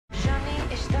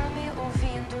Está me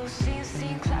ouvindo? Sim,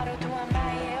 sim, claro, tu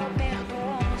amar e eu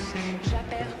perdoamos. Já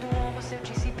perdoamos, eu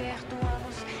disse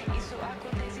perdoamos. Isso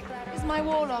acontece, claro. Is my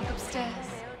warlock upstairs?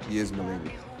 He is,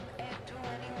 milady.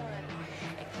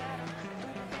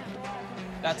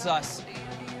 That's us.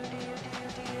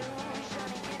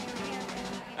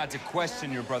 Not to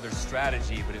question your brother's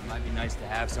strategy, but it might be nice to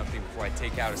have something before I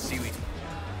take out a Seelie.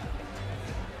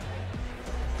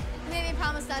 You made me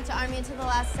promise not to arm you until the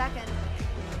last second.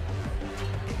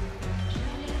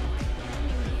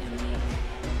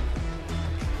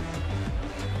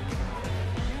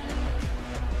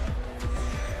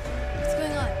 What's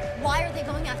going on? Why are they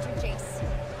going after Jace?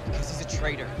 Because he's a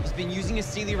traitor. He's been using his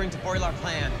Seelie ring to foil our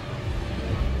plan.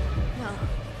 No.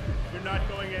 You're not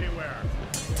going anywhere.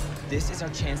 This is our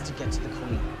chance to get to the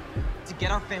Queen. To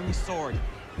get our family sword.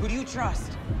 Who do you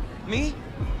trust? Me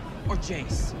or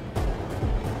Jace?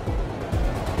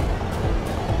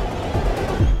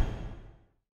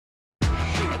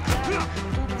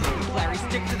 Clary,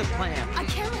 stick to the plan. I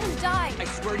can't let him die. I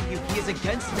swear to you, he is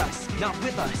against us, not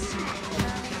with us.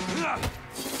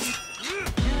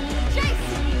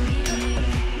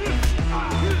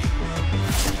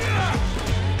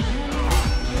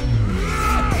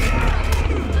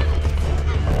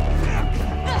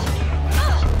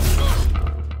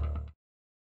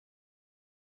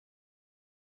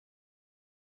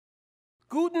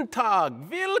 Guten Tag,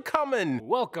 willkommen!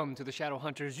 Welcome to the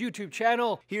Shadowhunters YouTube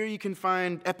channel. Here you can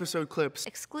find episode clips,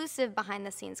 Exclusive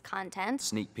behind-the-scenes content.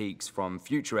 Sneak peeks from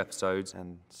future episodes,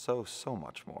 and so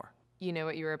much more. You know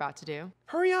what you were about to do?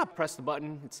 Hurry up, press the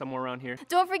button. It's somewhere around here.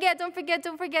 Don't forget,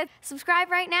 subscribe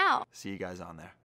right now. See you guys on there.